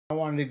I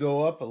wanted to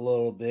go up a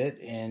little bit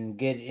and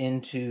get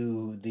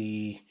into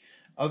the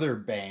other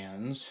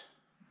bands.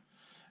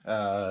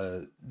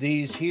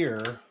 These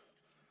here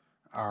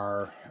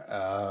are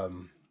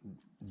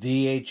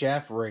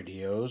VHF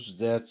radios.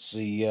 That's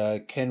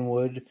the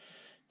Kenwood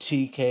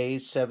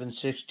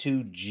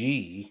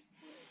TK-762G.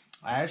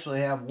 I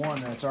actually have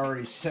one that's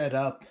already set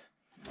up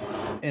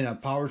in a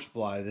power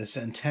supply. This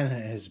antenna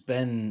has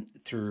been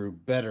through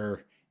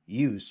better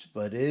use,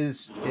 but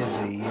is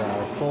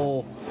a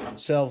full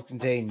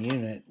self-contained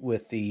unit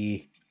with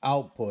the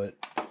output.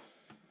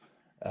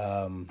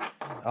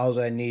 All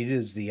I need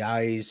is the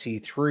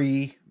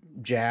IEC3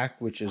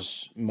 jack, which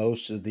is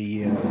most of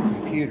the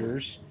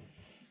computers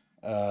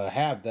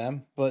have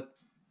them. But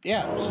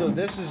yeah, so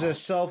this is a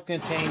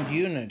self-contained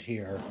unit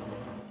here.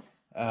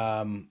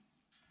 Of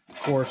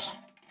course,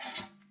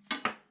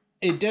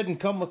 it didn't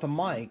come with a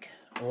mic.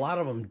 A lot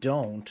of them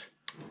don't,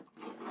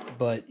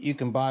 but you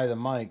can buy the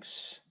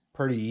mics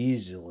pretty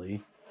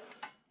easily.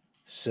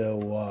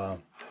 So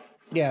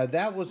yeah,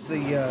 that was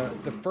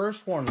the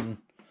first one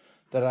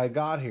that I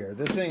got here.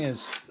 This thing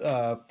is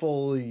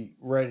fully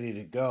ready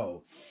to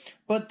go.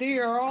 But they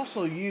are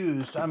also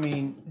used, I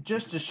mean,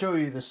 just to show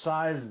you the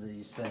size of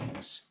these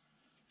things.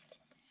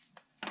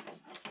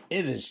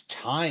 It is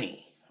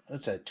tiny.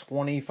 It's a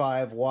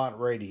 25 watt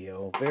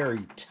radio,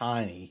 very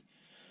tiny.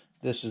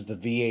 This is the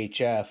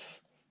VHF.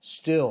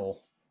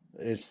 Still,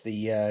 it's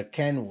the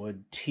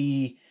Kenwood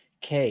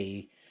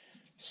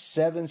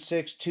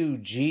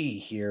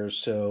TK-762G here.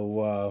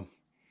 So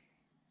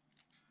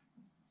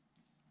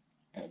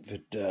if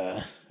it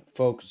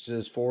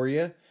focuses for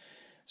you.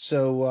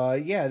 So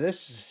yeah,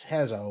 this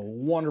has a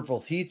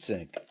wonderful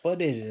heatsink,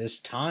 but it is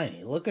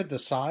tiny. Look at the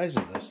size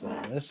of this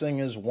thing. This thing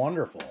is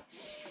wonderful.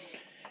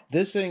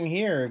 This thing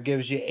here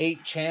gives you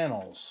 8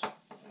 channels,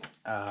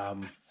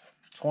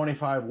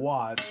 25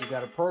 watts. You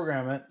got to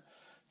program it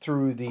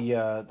through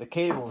the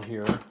cable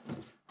here,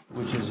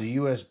 which is a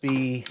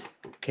USB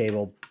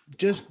cable.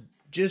 Just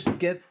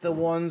get the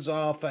ones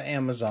off of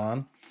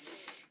Amazon.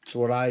 That's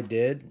what I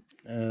did.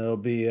 It'll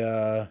be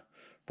a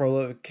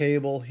prolific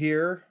cable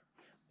here,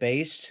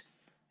 based,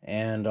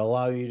 and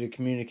allow you to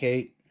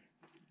communicate,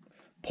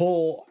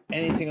 pull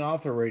anything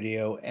off the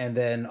radio, and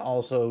then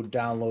also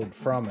download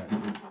from it.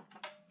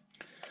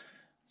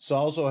 This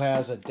also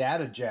has a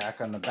data jack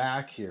on the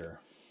back here.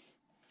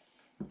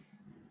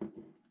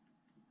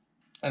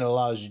 It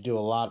allows you to do a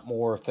lot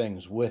more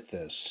things with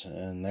this.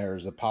 And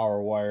there's the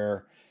power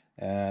wire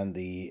and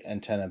the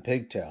antenna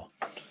pigtail.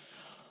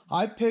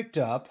 I picked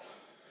up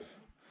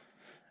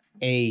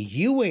a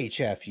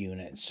UHF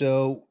unit.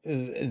 So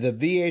the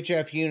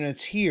VHF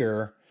units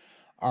here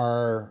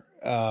are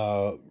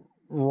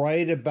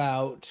right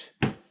about,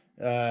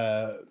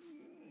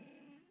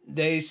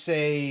 they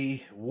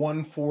say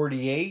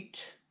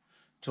 148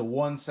 to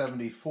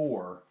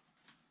 174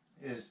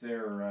 is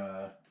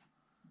their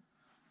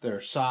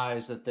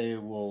size that they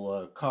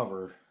will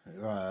cover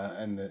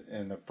in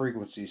the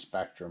frequency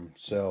spectrum.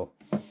 So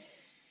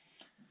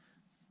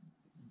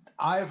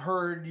I've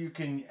heard you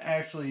can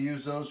actually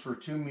use those for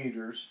 2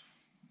 meters,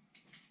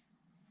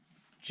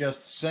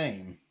 just the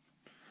same.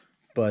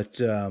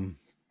 But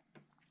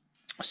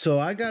so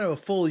I got a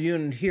full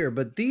unit here,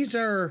 but these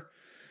are,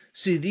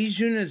 see, these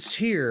units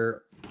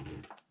here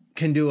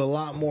can do a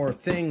lot more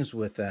things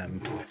with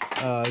them.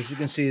 As you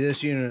can see,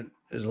 this unit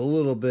is a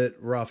little bit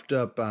roughed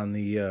up on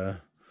the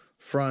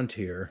front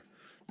here.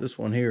 This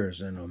one here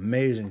is in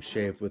amazing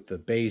shape with the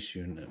base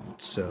unit.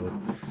 So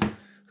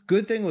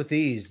good thing with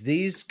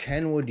these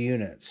Kenwood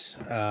units,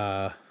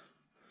 my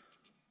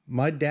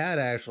dad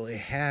actually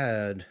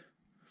had,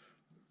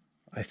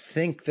 I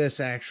think, this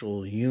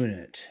actual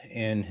unit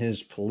in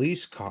his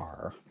police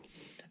car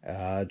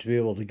to be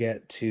able to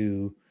get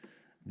to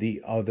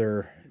the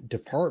other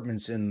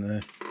departments in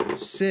the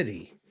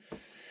city.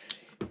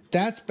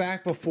 That's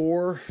back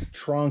before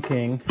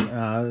trunking,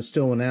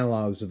 still when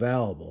analog's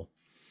available.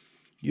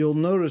 You'll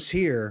notice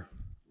here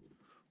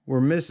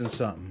we're missing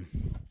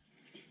something.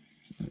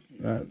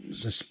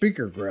 It's a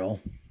speaker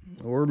grill.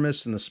 We're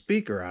missing the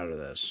speaker out of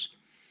this.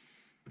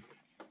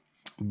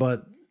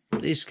 But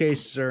these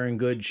cases are in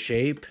good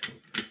shape.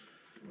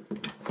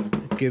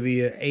 Give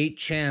you 8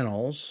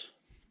 channels,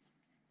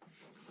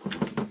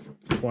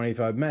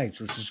 25 megs,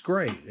 which is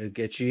great. It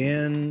gets you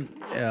in.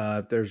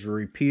 If there's a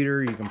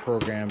repeater, you can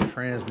program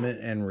transmit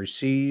and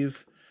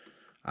receive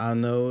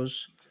on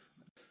those.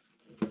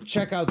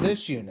 Check out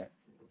this unit.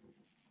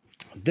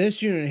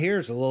 This unit here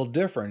is a little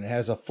different. It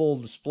has a full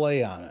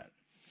display on it.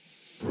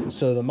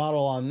 So the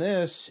model on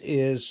this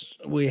is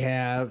the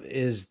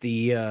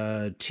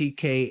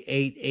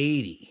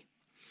TK-880.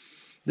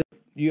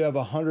 You have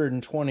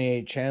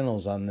 128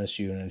 channels on this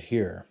unit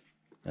here,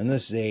 and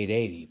this is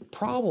 880.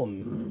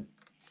 Problem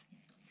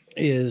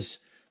is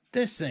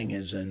this thing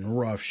is in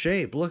rough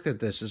shape. Look at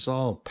this. It's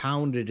all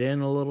pounded in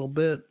a little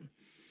bit.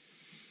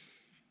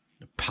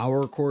 The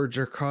power cords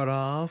are cut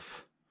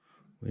off.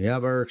 We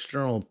have our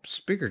external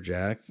speaker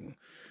jack.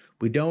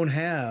 We don't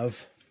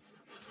have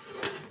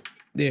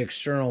the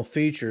external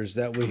features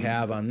that we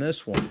have on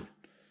this one.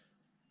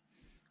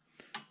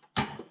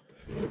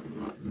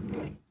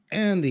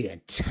 And the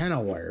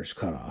antenna wire's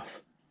cut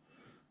off.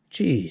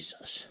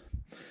 Jesus.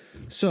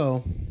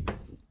 So,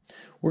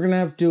 we're going to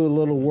have to do a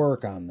little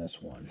work on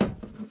this one.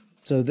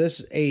 So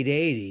this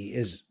 880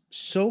 is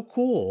so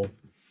cool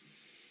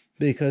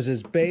because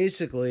it's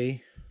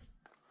basically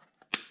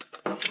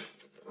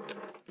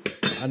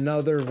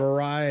another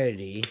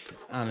variety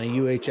on a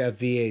UHF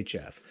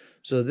VHF.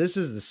 So this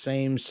is the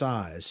same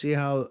size. See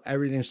how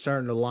everything's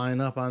starting to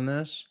line up on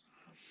this?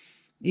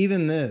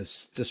 Even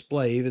this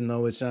display, even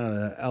though it's not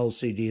an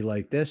LCD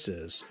like this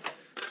is,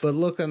 but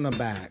look on the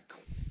back.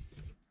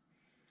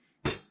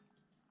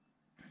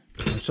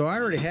 So I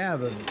already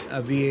have a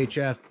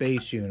VHF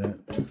base unit.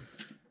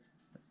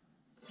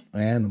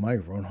 And the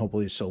microphone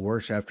hopefully still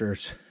works after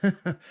it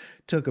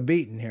took a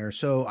beating here.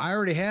 So I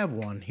already have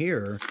one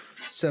here,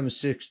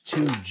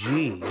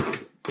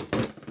 762G.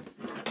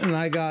 And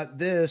I got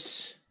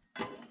this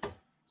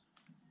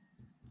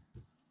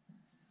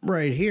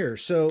right here.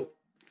 So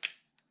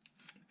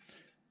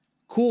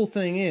cool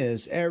thing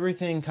is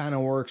everything kind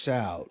of works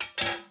out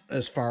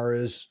as far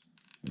as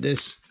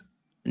this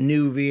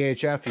new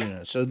VHF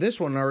unit. So this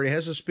one already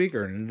has a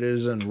speaker and it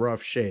is in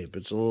rough shape.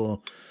 It's a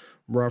little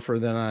rougher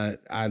than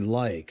I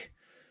like.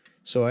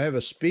 So I have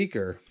a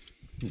speaker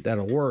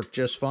that'll work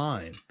just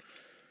fine.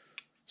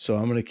 So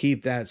I'm going to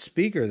keep that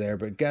speaker there,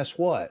 but guess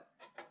what?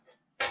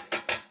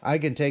 I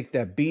can take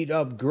that beat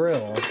up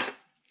grill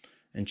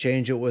and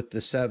change it with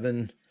the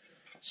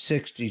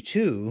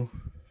 762,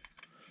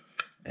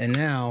 and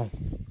now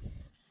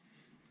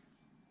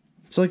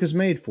it's like it's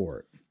made for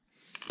it.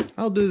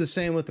 I'll do the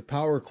same with the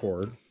power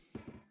cord,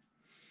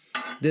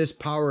 this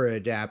power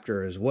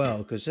adapter as well,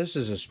 because this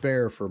is a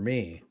spare for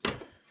me.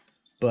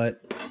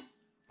 But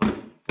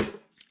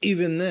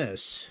even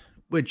this,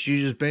 which you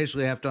just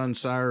basically have to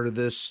unsolder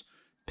this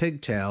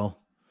pigtail,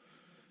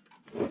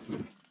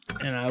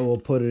 and I will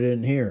put it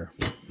in here.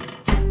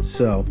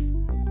 So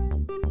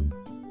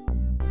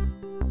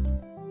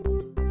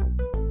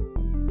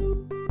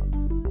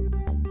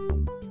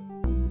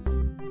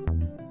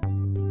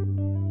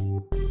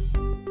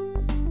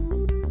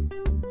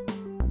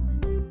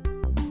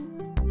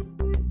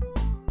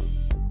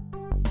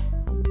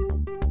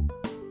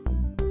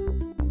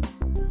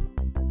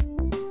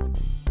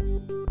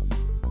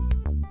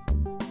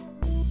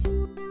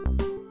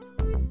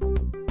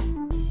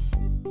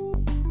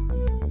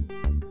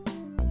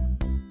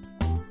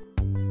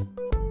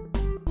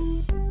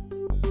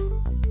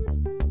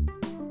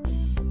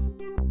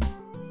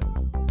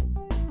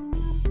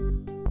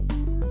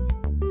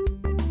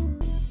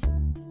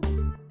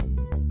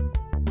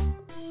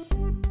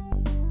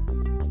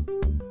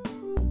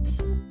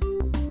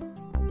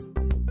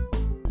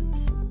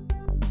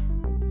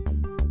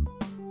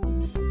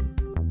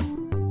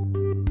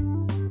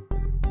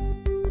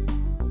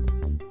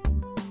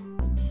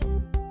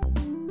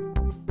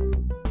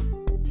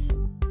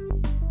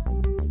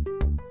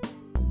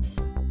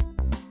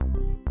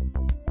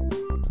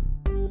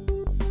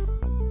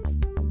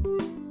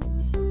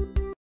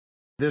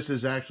this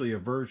is actually a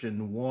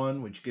version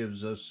 1, which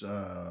gives us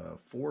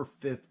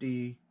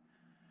 450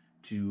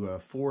 to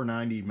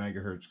 490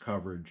 megahertz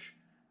coverage,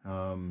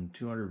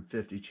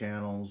 250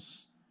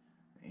 channels,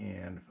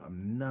 and if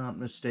I'm not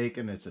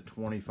mistaken, it's a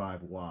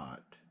 25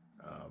 watt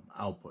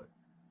output.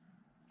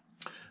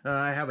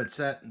 I have it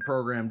set and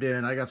programmed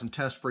in. I got some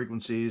test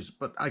frequencies,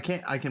 but I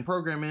can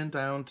program in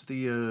down to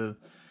the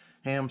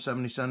ham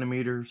 70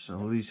 centimeters. So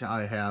at least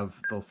I have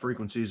the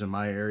frequencies in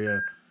my area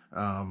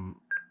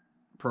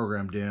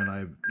programmed in. I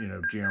have,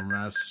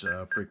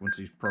 GMRS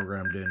frequencies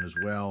programmed in as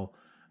well.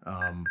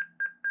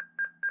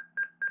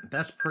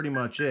 That's pretty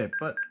much it.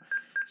 But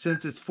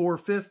since it's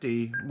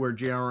 450, we're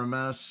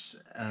GMRS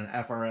and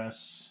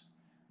FRS,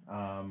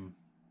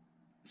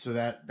 so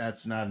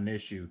that's not an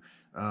issue.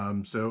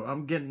 So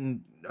I'm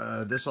getting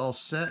this all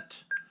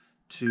set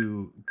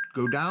to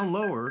go down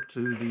lower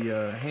to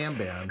the ham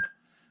band.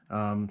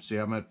 See,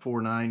 I'm at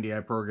 490. I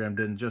programmed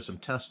in just some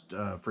test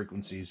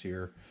frequencies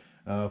here.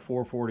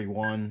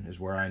 441 is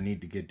where I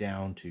need to get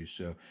down to.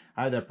 So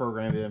I have that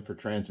programmed in for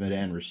transmit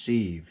and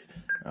receive.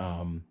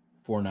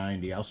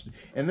 490.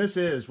 And this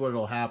is what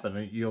will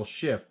happen. You'll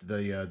shift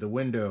the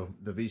window,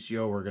 the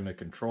VCO we're going to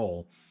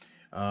control.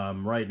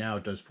 Right now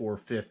it does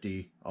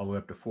 450 all the way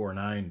up to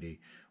 490.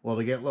 Well,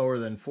 to get lower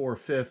than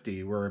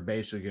 450, we're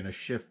basically going to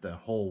shift the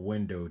whole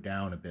window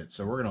down a bit.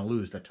 So we're going to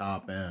lose the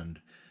top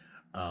end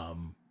a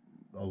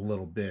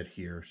little bit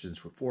here,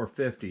 since we're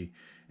 450.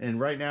 And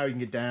right now you can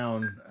get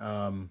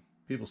down,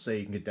 people say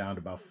you can get down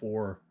to about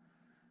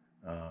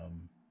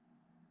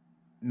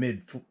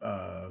mid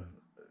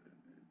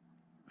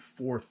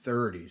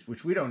 430s,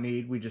 which we don't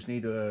need. We just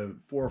need a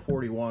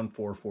 441,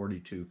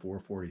 442,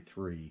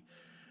 443.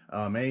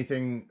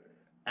 Anything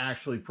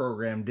actually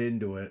programmed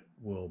into it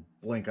will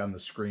blink on the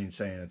screen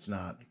saying it's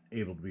not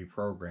able to be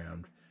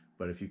programmed.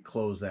 But if you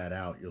close that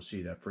out, you'll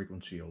see that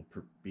frequency will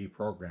be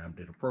programmed.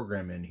 It'll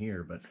program in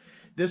here. But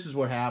this is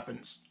what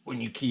happens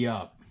when you key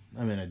up.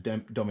 I'm in a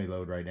dummy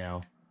load right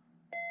now.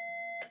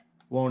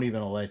 Won't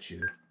even let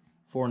you.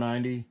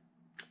 490.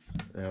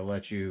 It'll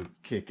let you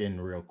kick in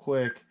real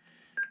quick.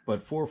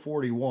 But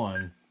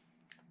 441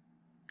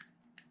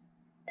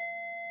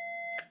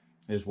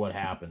 is what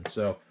happened.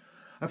 So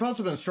I found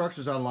some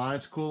instructions online.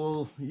 It's a cool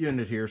little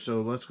unit here.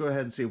 So let's go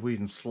ahead and see if we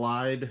can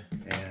slide.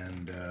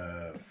 And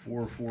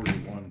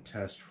 441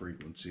 test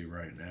frequency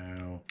right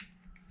now.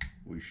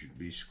 We should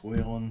be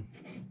squealing.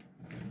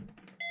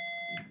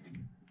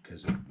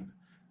 Because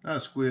not a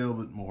squeal,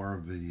 but more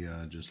of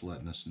a just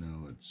letting us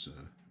know it's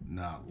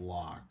not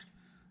locked.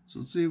 So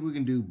let's see if we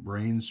can do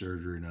brain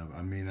surgery now.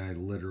 I mean, I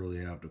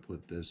literally have to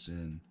put this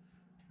in.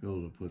 Be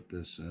able to put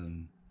this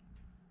in.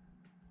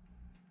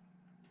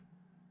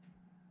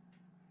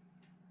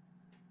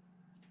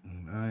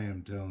 And I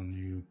am telling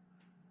you,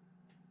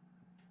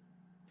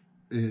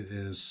 it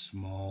is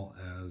small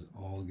as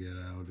all get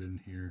out in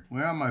here.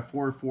 We're on my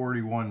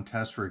 441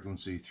 test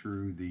frequency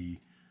through the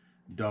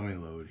dummy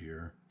load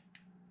here.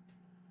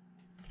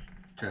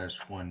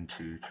 Test 1,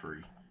 2, 3.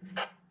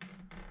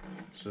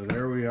 So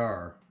there we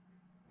are.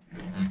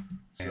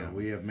 So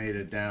we have made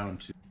it down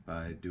to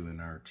by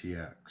doing our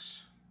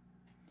TX.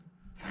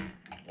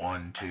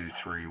 1, 2,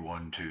 3,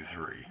 1, 2,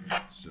 3.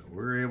 So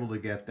we're able to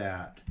get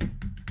that,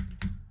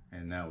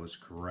 and that was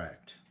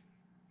correct.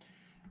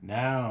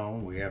 Now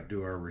we have to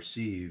do our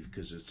receive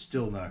because it's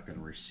still not going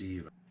to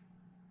receive.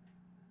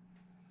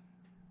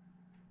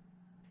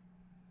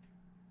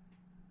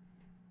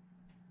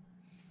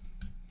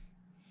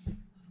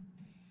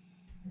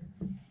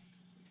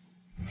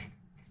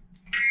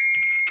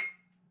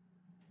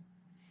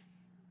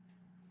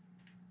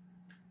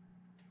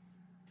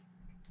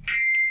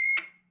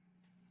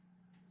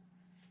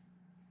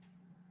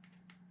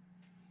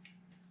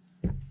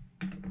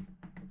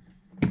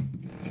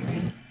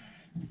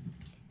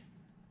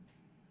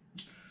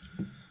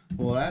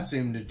 Well, that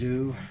seemed to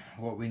do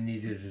what we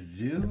needed to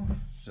do.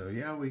 So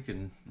yeah, we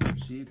can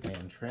receive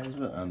and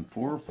transmit on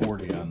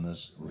 440 on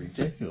this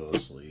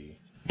ridiculously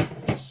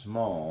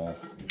small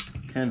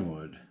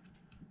Kenwood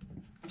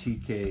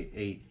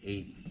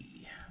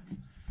TK-880.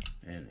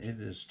 And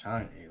it is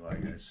tiny,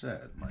 like I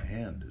said. My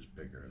hand is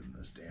bigger than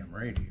this damn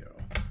radio.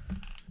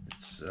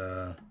 It's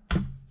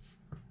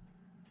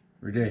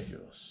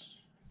ridiculous.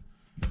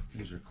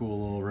 These are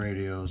cool little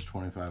radios,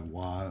 25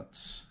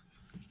 watts.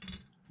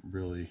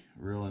 Really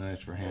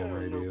nice for ham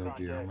radio,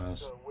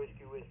 GMRS.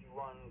 Whiskey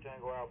 1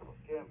 Tango Alpha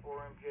 10-4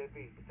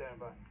 MJB, stand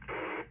by.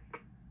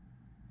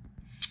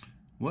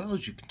 Well,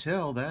 as you can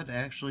tell, that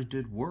actually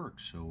did work.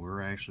 So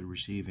we're actually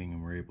receiving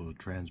and we're able to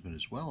transmit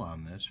as well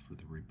on this for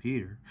the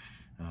repeater.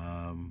 It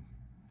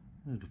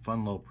was a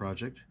fun little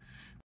project.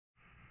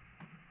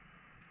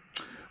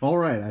 All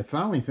right, I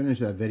finally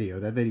finished that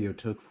video. That video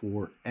took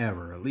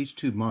forever, at least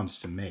 2 months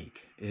to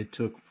make. It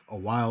took a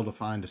while to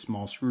find a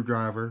small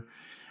screwdriver.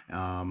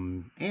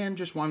 And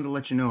just wanted to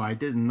let you know I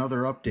did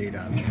another update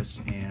on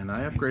this, and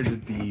I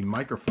upgraded the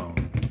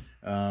microphone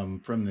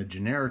from the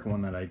generic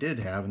one that I did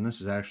have, and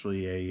this is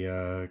actually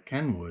a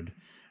Kenwood.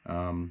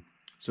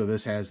 So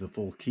this has the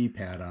full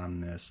keypad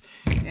on this.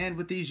 And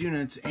with these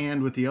units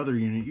and with the other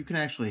unit, you can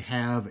actually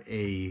have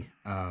a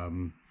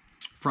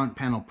front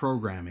panel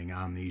programming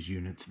on these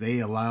units. They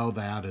allow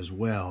that as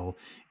well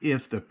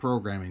if the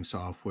programming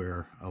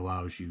software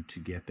allows you to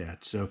get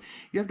that. So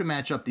you have to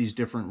match up these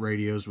different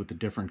radios with the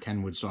different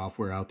Kenwood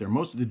software out there.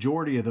 The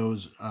majority of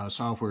those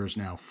software is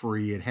now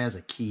free. It has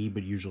a key,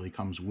 but usually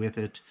comes with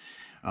it.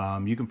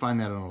 You can find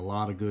that on a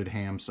lot of good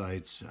ham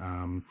sites,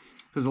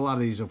 because a lot of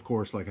these, of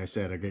course, like I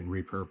said, are getting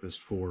repurposed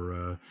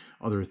for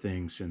other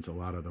things, since a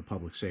lot of the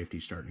public safety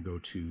is starting to go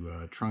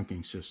to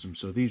trunking systems.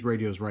 So these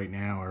radios right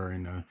now are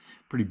in a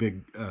pretty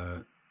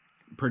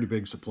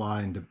big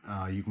supply, and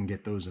you can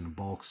get those in a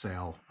bulk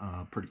sale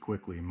pretty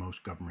quickly in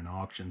most government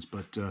auctions.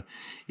 But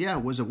yeah,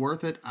 was it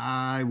worth it?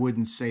 I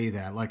wouldn't say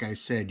that. Like I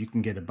said, you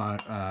can get a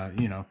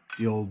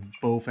the old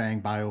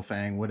Bofang,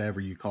 Biofang, whatever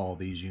you call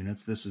these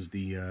units. This is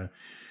the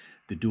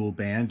dual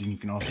band, and you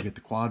can also get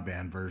the quad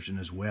band version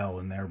as well,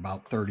 and they're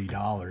about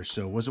 $30.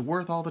 So was it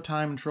worth all the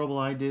time and trouble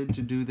I did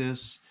to do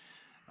this?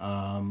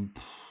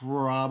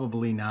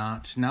 Probably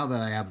not. Now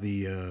that I have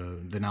the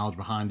knowledge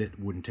behind it,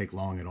 wouldn't take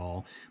long at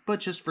all.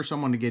 But just for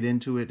someone to get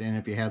into it, and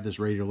if you have this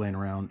radio laying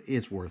around,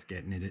 it's worth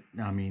getting it.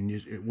 I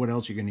mean, what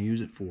else are you going to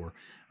use it for?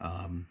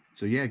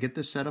 So yeah, get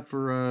this set up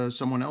for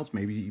someone else.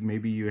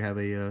 Maybe you have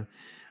a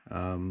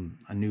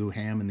new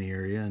ham in the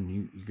area, and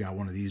you got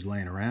one of these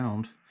laying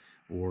around,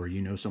 or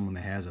you know someone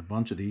that has a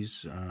bunch of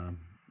these.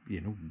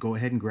 Go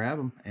ahead and grab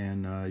them,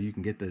 and you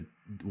can get the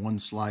one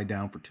slide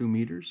down for 2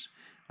 meters.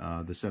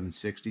 The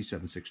 760,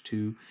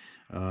 762,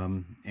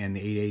 and the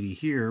 880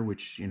 here,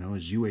 which,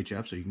 is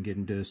UHF, so you can get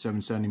into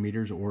 770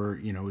 meters, or,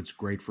 it's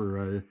great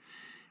for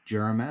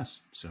GMRS.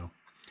 So,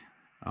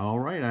 all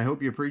right, I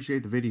hope you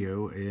appreciate the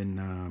video, and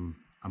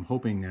I'm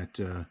hoping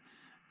that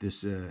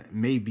this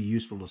may be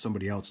useful to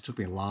somebody else. It took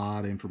me a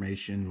lot of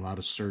information, a lot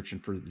of searching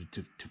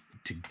to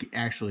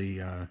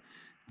actually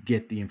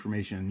get the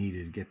information I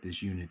needed to get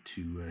this unit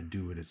to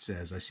do what it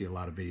says. I see a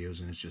lot of videos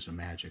and it's just a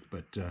magic.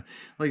 But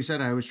like I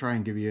said, I always try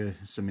and give you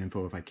some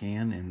info if I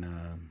can. And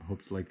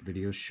hope you like the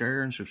video.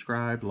 Share and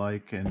subscribe,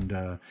 like, and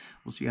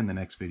we'll see you in the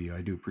next video.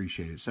 I do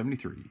appreciate it.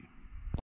 73.